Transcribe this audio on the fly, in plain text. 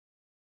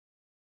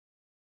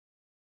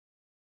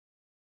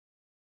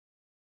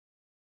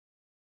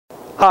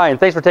Hi, and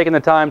thanks for taking the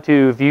time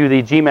to view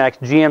the GMAX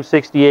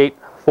GM68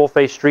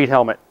 full-face street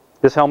helmet.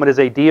 This helmet is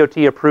a DOT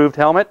approved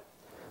helmet.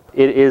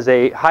 It is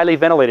a highly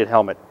ventilated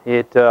helmet.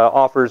 It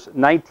offers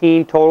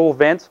 19 total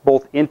vents,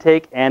 both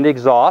intake and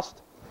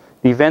exhaust.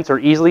 The vents are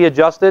easily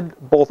adjusted,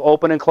 both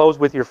open and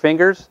closed with your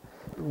fingers.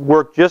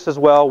 Work just as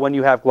well when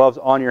you have gloves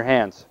on your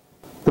hands.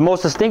 The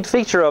most distinct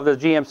feature of the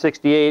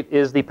GM68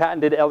 is the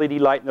patented LED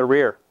light in the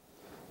rear.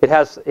 It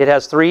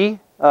has three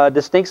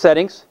distinct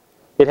settings.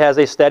 It has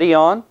a steady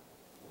on,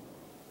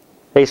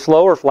 a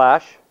slower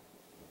flash,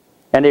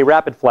 and a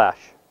rapid flash.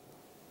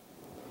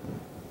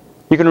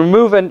 You can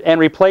remove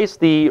and replace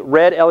the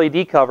red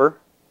LED cover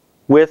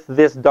with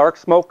this dark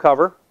smoke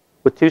cover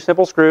with two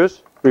simple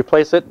screws.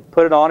 Replace it,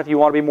 put it on if you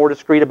want to be more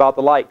discreet about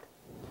the light.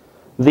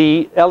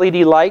 The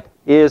LED light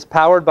is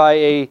powered by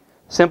a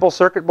simple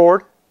circuit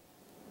board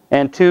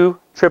and two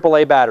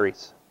AAA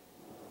batteries.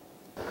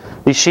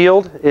 The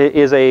shield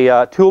is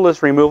a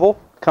toolless removal,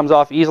 comes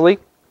off easily.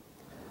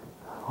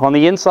 On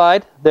the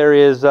inside there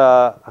is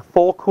a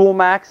full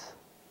GMAX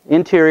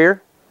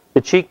interior.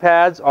 The cheek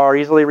pads are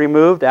easily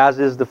removed, as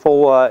is the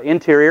full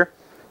interior.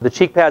 The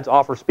cheek pads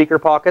offer speaker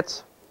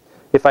pockets.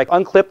 If I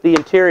unclip the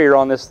interior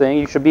on this thing,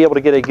 you should be able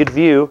to get a good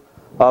view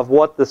of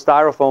what the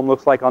styrofoam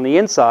looks like on the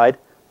inside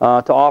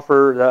to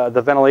offer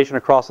the ventilation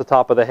across the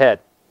top of the head.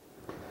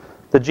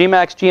 The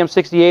GMAX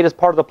GM68 is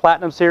part of the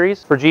Platinum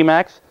series for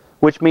GMAX,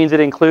 which means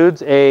it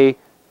includes a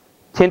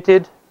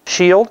tinted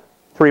shield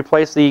to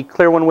replace the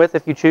clear one with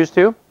if you choose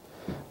to.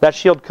 That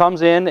shield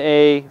comes in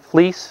a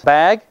fleece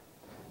bag.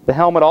 The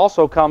helmet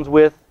also comes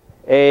with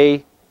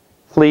a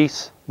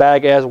fleece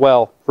bag as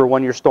well for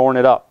when you're storing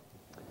it up.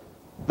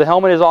 The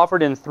helmet is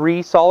offered in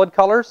 3 solid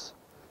colors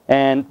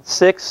and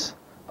 6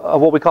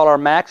 of what we call our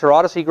Max or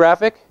Odyssey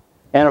graphic,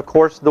 and of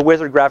course the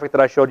Wizard graphic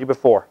that I showed you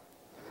before.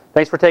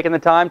 Thanks for taking the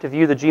time to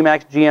view the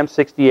GMAX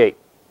GM68.